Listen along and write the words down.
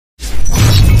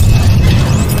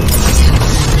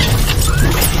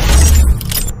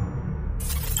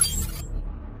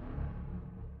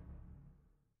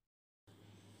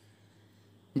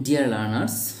Dear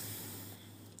learners,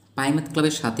 পাইম্যাথ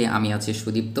ক্লাবের সাথে আমি আছি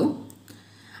সুদীপ্ত।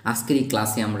 আজকের এই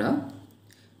ক্লাসে আমরা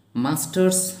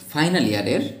মাস্টার্স ফাইনাল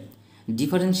ইয়ারের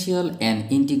ডিফারেনশিয়াল অ্যান্ড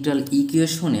ইন্টিগ্রাল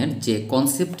ইকুয়েশনের যে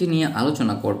কনসেপ্টটি নিয়ে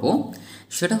আলোচনা করব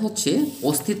সেটা হচ্ছে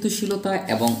অস্তিত্বশীলতা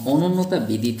এবং অনন্যতা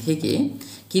বিধি থেকে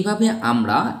কিভাবে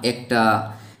আমরা একটা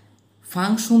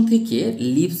ফাংশন থেকে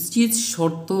লিপচিজ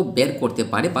শর্ত বের করতে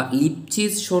পারে বা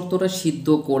লিপচিজ শর্তটা সিদ্ধ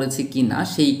করেছে কি না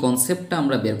সেই কনসেপ্টটা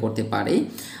আমরা বের করতে পারি,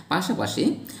 পাশাপাশি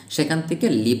সেখান থেকে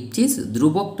লিপচিজ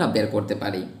ধ্রুবকটা বের করতে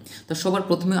পারি। তো সবার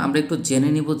প্রথমে আমরা একটু জেনে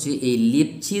নেব যে এই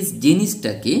লিপচিজ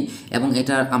জিনিসটা কি এবং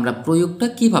এটার আমরা প্রয়োগটা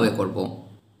কিভাবে করব।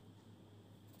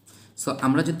 সো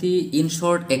আমরা যদি ইন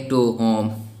শর্ট একটু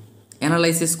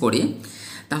অ্যানালাইসিস করি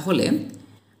তাহলে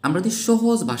আমরা যদি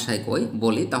সহজ ভাষায়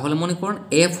বলি তাহলে মনে করুন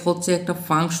এফ হচ্ছে একটা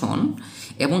ফাংশন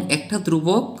এবং একটা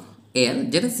ধ্রুবক এল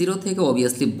যেটা 0 থেকে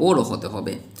অবভিয়াসলি বড় হতে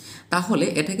হবে। তাহলে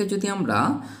এটাকে যদি আমরা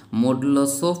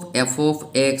modulus of F of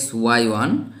x Y one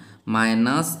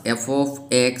minus F of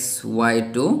x Y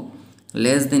two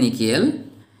less than equal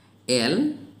L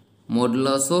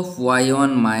modulus of Y one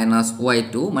minus Y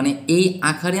two মানে এই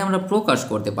আকারে আমরা প্রকাশ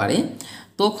করতে পারি,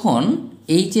 তখন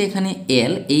এই যে এখানে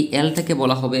এল, এই এলটাকে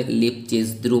বলা হবে লিপচিজ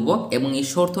ধ্রুবক এবং এই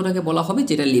শর্তটাকে বলা হবে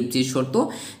যেটা লিপচিজ শর্ত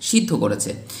সিদ্ধ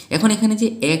করেছে। এখন এখানে যে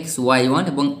এক্স ওয়াই ওয়ান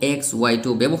এবং এক্স ওয়াই টু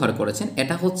ব্যবহার করেছেন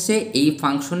এটা হচ্ছে এই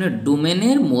ফাংশনের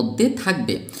ডোমেনের মধ্যে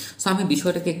থাকবে। সো আমি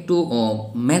বিষয়টাকে একটু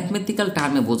ম্যাথমেটিক্যাল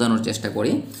টার্মে বোঝানোর চেষ্টা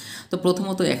করি। তো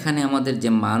প্রথমত এখানে আমাদের যে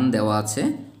মান দেওয়া আছে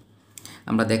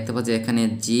আমরা দেখতে পাচ্ছি এখানে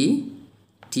জি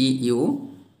টি ইউ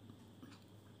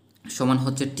সমান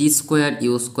হচ্ছে টি square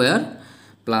you square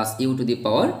plus you to the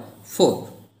পাওয়ার 4।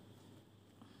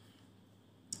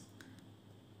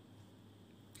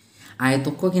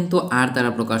 আয়তক্য কিন্তু আর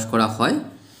দ্বারা প্রকাশ করা হয়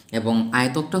এবং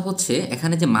আয়তকটা হচ্ছে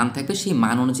এখানে যে মান থাকবে সেই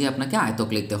মান অনুযায়ী আপনাকে আয়তক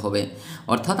লিখতে হবে।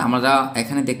 অর্থাৎ আমরা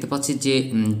এখানে দেখতে পাচ্ছি যে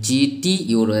জি টি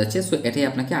ইউ রয়েছে, সো এটাই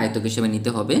আপনাকে আয়তক হিসেবে নিতে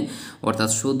হবে, অর্থাৎ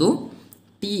শুধু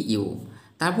টি ইউ।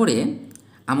 তারপরে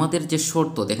আমাদের যে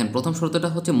শর্ত দেখেন, প্রথম শর্তটা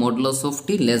হচ্ছে modulus of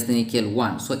T less than equal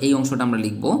 1। So এই অংশটা আমরা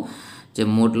লিখব যে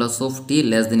modulus of T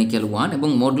less than equal 1 এবং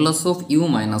modulus of you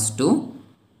minus 2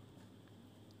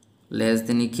 less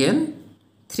than equal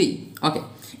 3। ওকে,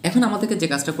 এখন আমাদেরকে যে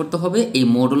কাজটা করতে হবে এই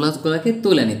মডুলাসগুলোকে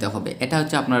তুলে নিতে হবে, এটা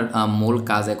হচ্ছে আপনার মূল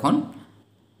কাজ এখন।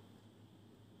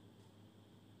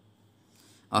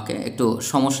 ওকে, একটু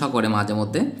সমস্যা করে মাঝে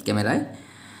মধ্যে ক্যামেরায়,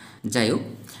 যাই হোক।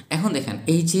 এখন দেখেন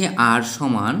এই যে আর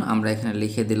সমান আমরা এখানে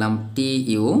লিখে দিলাম টি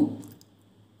ইউ।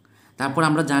 তারপর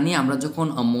আমরা জানি আমরা যখন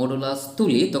মডুলাস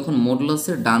তুলি তখন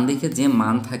মডুলাসের ডান দিকে যে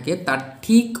মান থাকে তার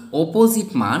ঠিক অপোজিট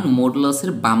মান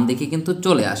মডুলাসের বাম দিকে কিন্তু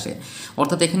চলে আসে।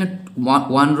 অর্থাৎ এখানে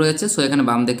 1 রয়েছে, সো এখানে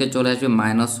বাম দিকে চলে আসবে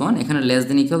 -1, এখানে লেস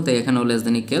দেন ইকুয়াল, তো এখানেও লেস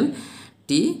দেন ইকুয়াল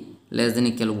টি লেস দেন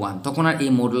ইকুয়াল 1, তখন আর এই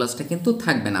মডুলাসটা কিন্তু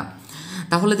থাকবে না।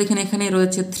 তাহলে দেখেন এখানে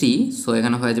রয়েছে 3, সো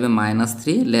এখানে হয়ে যাবে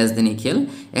 -3 লেস দেন ইকুয়াল,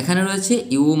 এখানে রয়েছে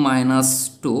you minus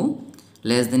 2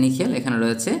 less than equal, এখানে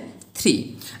রয়েছে 3।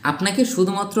 আপনাকে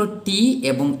শুধুমাত্র টি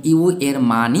এবং ইউ এর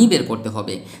মানই বের করতে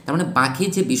হবে, তার মানে বাকি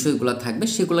যে বিষয়গুলো থাকবে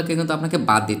সেগুলোকে কিন্তু আপনাকে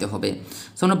বাদ দিতে হবে।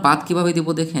 সো আমরা বাদ কীভাবে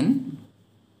দেবো দেখেন,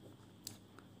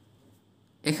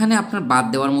 এখানে আপনার বাদ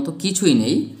দেওয়ার মতো কিছুই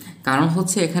নেই, কারণ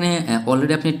হচ্ছে এখানে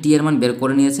অলরেডি আপনি টি এর মান বের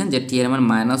করে নিয়েছেন যে টি এর মান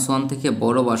 -1 থেকে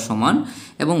বড় বা সমান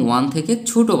এবং 1 থেকে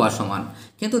ছোট বা সমান।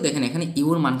 কিন্তু দেখেন এখানে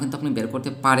ইউর মান কিন্তু আপনি বের করতে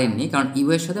পারেননি, কারণ ইউ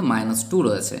এর সাথে -2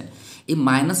 রয়েছে। এই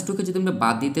 -2কে যদি আমরা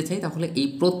বাদ দিতে চাই তাহলে এই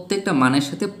প্রত্যেকটা মানের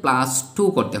সাথে +2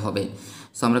 করতে হবে।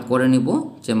 সো আমরা করে নিব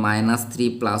যে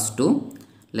 -3 + 2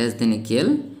 less than equal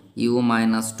you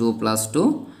 -2 + 2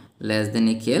 less than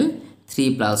equal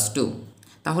 3 + 2।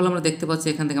 তাহলে আমরা দেখতে পাচ্ছি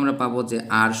এখান থেকে আমরা পাবো যে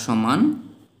আর সমান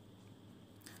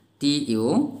T U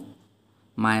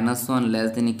 -1 less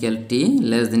than equal টি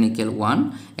লেস দেন ইকুয়াল 1,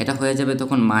 এটা হয়ে যাবে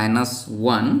তখন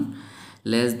 -1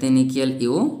 less than equal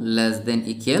you less than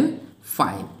equal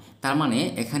 5। তার মানে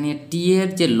এখানে টি এর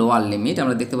যে লোয়ার লিমিট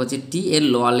আমরা দেখতে পাচ্ছি টি এর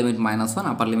লোয়ার লিমিট -1,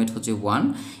 আপার লিমিট হচ্ছে 1,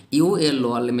 ইউ এর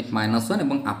লোয়ার লিমিট -1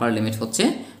 এবং আপার লিমিট হচ্ছে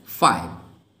 5।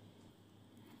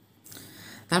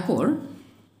 তারপর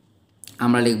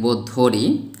আমরা লিখব ধরি,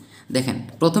 দেখেন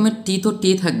প্রথমে টি তো টি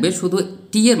থাকবে, শুধু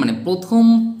টি এর মানে প্রথম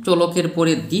চলকের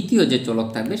পরে দ্বিতীয় যে চলক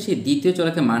থাকবে সেই দ্বিতীয়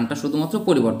চলকের মানটা শুধুমাত্র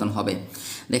পরিবর্তন হবে।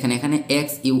 দেখেন এখানে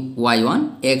X U Y one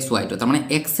x Y two, তার মানে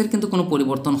এক্সের কিন্তু কোনো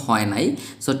পরিবর্তন হয় নাই,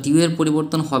 সো টি এর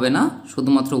পরিবর্তন হবে না,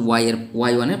 শুধুমাত্র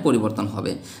ওয়াই ওয়ানের পরিবর্তন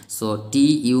হবে। So T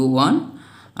U one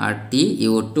R T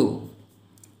U two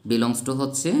belongs to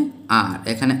হচ্ছে আর,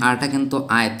 এখানে আরটা কিন্তু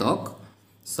আয়তক,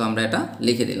 সো আমরা এটা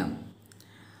লিখে দিলাম।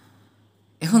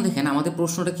 এখন দেখেন আমাদের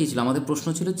প্রশ্নটা কী ছিল, আমাদের প্রশ্ন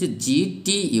ছিল যে জি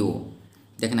টি ইউ,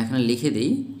 দেখেন এখানে লিখে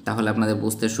দিই তাহলে আপনাদের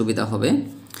বুঝতে সুবিধা হবে।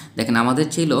 দেখেন আমাদের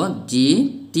ছিল জি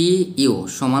টি ইউ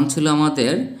সমান ছিল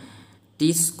আমাদের টি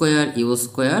square you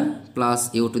square plus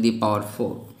you to the পাওয়ার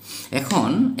 4। এখন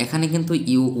এখানে কিন্তু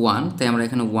ইউ 1, তাই আমরা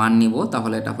এখানে 1 নিব,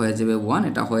 তাহলে এটা হয়ে যাবে 1,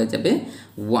 এটা হয়ে যাবে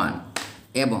 1,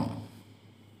 এবং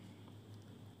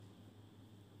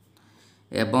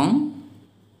এবং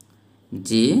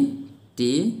জি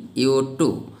টি ইউ 2,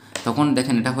 তখন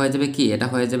দেখেন এটা হয়ে যাবে কি, এটা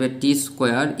হয়ে যাবে টি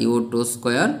square you 2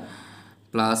 square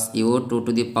plus you 2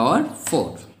 to the পাওয়ার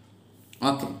 4।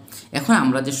 ওকে, এখন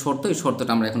আমরা যে শর্ত, এই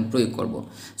শর্তটা আমরা এখন প্রয়োগ করব।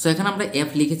 সো এখানে আমরা এফ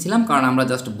লিখেছিলাম কারণ আমরা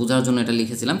জাস্ট বোঝার জন্য এটা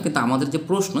লিখেছিলাম, কিন্তু আমাদের যে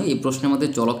প্রশ্ন, এই প্রশ্নের মধ্যে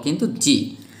চলক কিন্তু জি।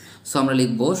 সো আমরা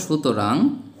লিখব সুতরাং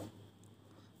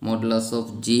modulus of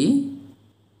G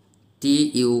T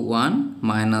U 1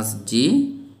 minus G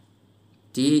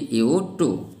T U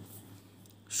 2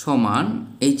 সমান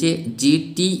এই যে জি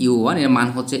টি ইউ 1 এর মান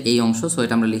হচ্ছে এই অংশ। সো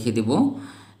এটা আমরা লিখে দিব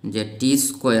যে টি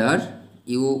square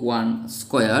you 1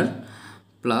 square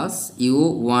plus you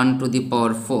 1 to the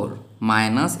power 4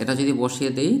 minus, এটা যদি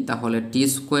বসিয়ে দেই তাহলে টি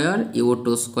square you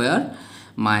 2 square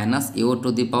minus you to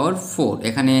the পাওয়ার 4।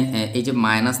 এখানে এই যে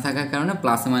মাইনাস থাকার কারণে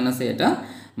প্লাসে মাইনাসে এটা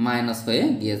মাইনাস হয়ে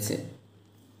গিয়েছে।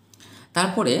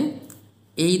 তারপরে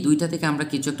এই দুইটা থেকে আমরা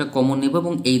কিছু একটা কমন নেব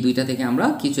এবং এই দুইটা থেকে আমরা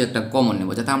কিছু একটা কমন নেব,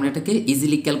 যাতে আমরা এটাকে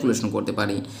ইজিলি ক্যালকুলেশন করতে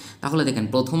পারি। তাহলে দেখেন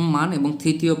প্রথম মান এবং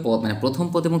তৃতীয় পদ, মানে প্রথম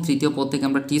পদ এবং তৃতীয় পদ থেকে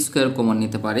আমরা টি স্কোয়ার কমন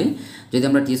নিতে পারি। যদি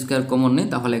আমরা টি স্কোয়ার কমন নিই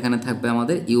তাহলে এখানে থাকবে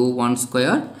আমাদের you 1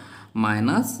 square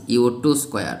minus you 2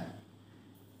 square.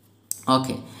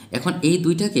 ওকে, এখন এই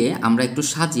দুইটাকে আমরা একটু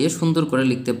সাজিয়ে সুন্দর করে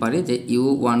লিখতে পারি যে you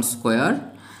 1 square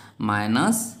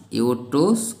minus you 2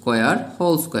 square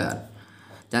whole square,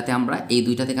 যাতে আমরা এই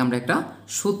দুইটা থেকে আমরা একটা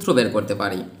সূত্র বের করতে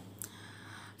পারি।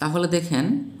 তাহলে দেখেন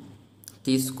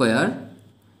টি square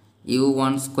you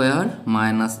 1 square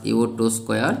minus you 2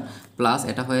 square plus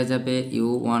এটা হয়ে যাবে you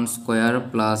 1 square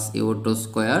plus you 2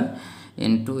 square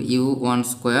into you 1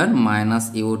 square minus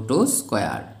you 2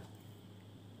 square.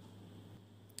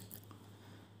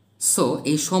 So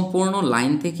এই সম্পূর্ণ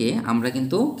লাইন থেকে আমরা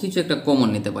কিন্তু কিছু একটা কমন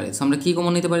নিতে পারি। সো আমরা কী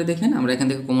কমন নিতে পারি দেখেন, আমরা এখান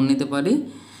থেকে কমন নিতে পারি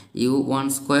you 1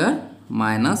 square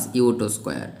minus you 2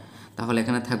 square. তাহলে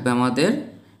এখানে থাকবে আমাদের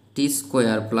টি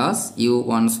square plus you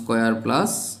 1 square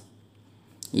plus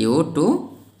you 2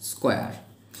 square.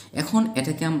 এখন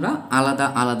এটাকে আমরা আলাদা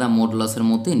আলাদা মডুলাসের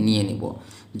মধ্যে নিয়ে নিব।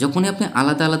 যখনই আপনি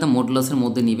আলাদা আলাদা মডুলাসের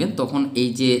মধ্যে নেবেন তখন এই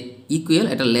যে ইকুয়াল,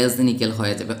 এটা লেস দেন ইকুয়াল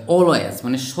হয়ে যাবে অলওয়েজ,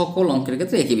 মানে সকল অঙ্কের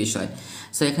ক্ষেত্রে একই বিষয়।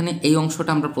 সো এখানে এই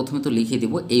অংশটা আমরা প্রথমে তো লিখে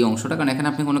দিব এই অংশটা, কারণ এখানে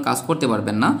আপনি কোনো কাজ করতে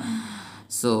পারবেন না।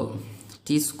 So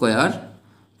T square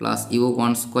plus you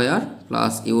 1 square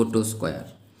plus you 2 square.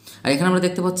 আর এখানে আমরা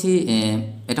দেখতে পাচ্ছি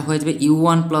এটা হয়ে যাবে you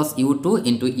 1 plus you 2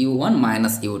 into you 1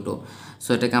 minus you 2। So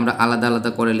এটাকে আমরা আলাদা আলাদা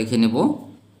করে লিখে নেব।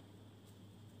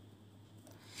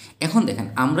 এখন দেখেন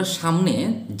আমরা সামনে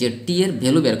যে টি এর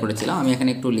ভ্যালু বের করেছিলাম, আমি এখানে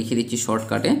একটু লিখে দিচ্ছি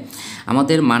শর্টকাটে।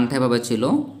 আমাদের মানটা এভাবে ছিল,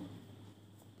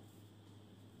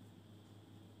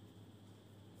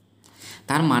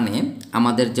 তার মানে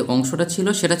আমাদের যে অংশটা ছিল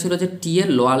সেটা ছিল যে টি এর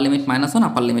লোয়ার লিমিট -1,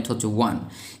 আপার লিমিট হচ্ছে 1,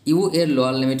 ইউ এর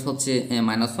লোয়ার লিমিট হচ্ছে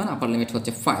 -1, আপার লিমিট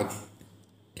হচ্ছে 5।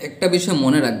 একটা বিষয়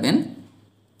মনে রাখবেন,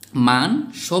 মান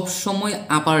সব সময়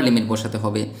আপার লিমিট বসাতে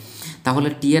হবে। তাহলে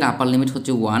টি এর আপার লিমিট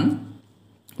হচ্ছে 1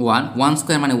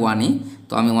 স্কোয়ার মানে 1ই,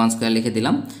 তো আমি 1 স্কোয়ার লিখে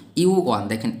দিলাম। ইউ 1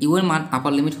 দেখেন ইউ এর মান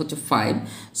আপার লিমিট হচ্ছে 5,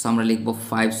 সো আমরা লিখব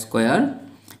 5 স্কোয়ার।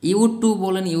 ইউ 2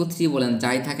 বলেন ইউ 3 বলেন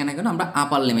যাই থাকে না কেন আমরা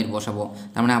আপার লিমিট বসাবো,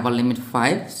 তার মানে আপার লিমিট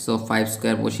 5, সো 5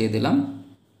 স্কোয়ার বসিয়ে দিলাম।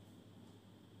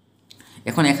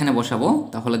 এখন এখানে বসাবো,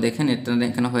 তাহলে দেখেন এটা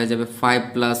এখানে হয়ে যাবে 5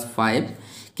 প্লাস 5,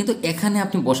 কিন্তু এখানে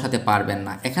আপনি বসাতে পারবেন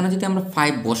না। এখানে যদি আমরা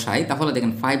 5 বসাই তাহলে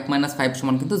দেখেন 5 মাইনাস 5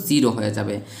 সমান কিন্তু 0 হয়ে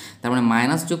যাবে, তার মানে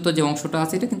মাইনাস যুক্ত যে অংশটা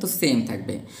আছে এটা কিন্তু সেম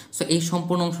থাকবে। সো এই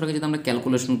সম্পূর্ণ অংশটাকে যদি আমরা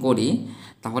ক্যালকুলেশন করি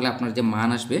তাহলে আপনার যে মান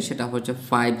আসবে সেটা হচ্ছে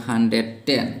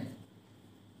 510।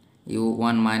 ইউ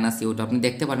 1 মাইনাস ইউ 2 আপনি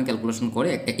দেখতে পারেন ক্যালকুলেশন করে।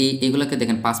 এইগুলোকে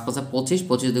দেখেন 5 5 25,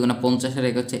 25 2 50 আর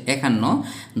হচ্ছে 51,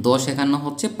 10 51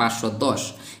 হচ্ছে 510।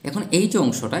 এখন এই যে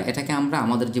অংশটা এটাকে আমরা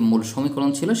আমাদের যে মূল সমীকরণ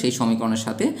ছিল সেই সমীকরণের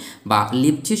সাথে বা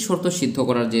লিপচিস শর্ত সিদ্ধ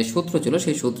করার যে সূত্র ছিল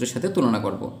সেই সূত্রের সাথে তুলনা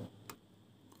করব।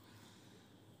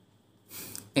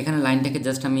 এখানে লাইনটাকে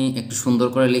জাস্ট আমি একটু সুন্দর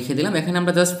করে লিখে দিলাম। এখানে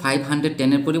আমরা জাস্ট 510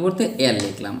 এর পরিবর্তে এল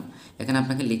লিখলাম। এখানে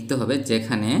আপনাকে লিখতে হবে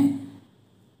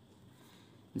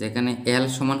যেখানে এল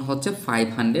সমান হচ্ছে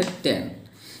 510।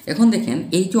 এখন দেখেন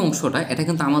এই যে অংশটা এটা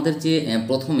কিন্তু আমাদের যে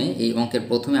প্রথমে এই অঙ্কের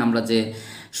প্রথমে আমরা যে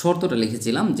শর্তটা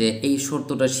লিখেছিলাম যে এই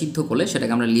শর্তটা সিদ্ধ করলে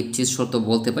সেটাকে আমরা লিপচিস শর্ত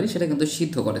বলতে পারি, সেটা কিন্তু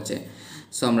সিদ্ধ করেছে।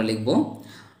 সো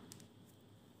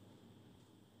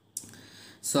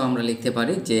আমরা লিখতে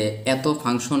পারি যে এত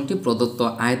ফাংশনটি প্রদত্ত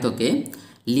আয়তকে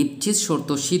লিপচিস শর্ত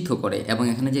সিদ্ধ করে, এবং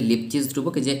এখানে যে লিপচিস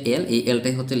ধ্রুবক যে এল, এই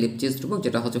এলটাই হচ্ছে লিপচিস ধ্রুবক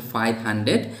যেটা হচ্ছে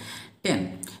 510। 10।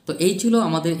 তো এই ছিল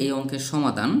আমাদের এই অঙ্কের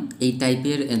সমাধান। এই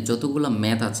টাইপের যতগুলো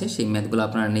ম্যাথ আছে সেই ম্যাথগুলো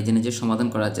আপনারা নিজে নিজে সমাধান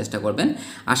করার চেষ্টা করবেন।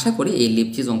 আশা করি এই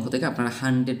লিপচিজ অঙ্ক থেকে আপনারা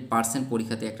 100%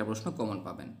 পরীক্ষাতে একটা প্রশ্ন কমন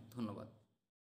পাবেন। ধন্যবাদ।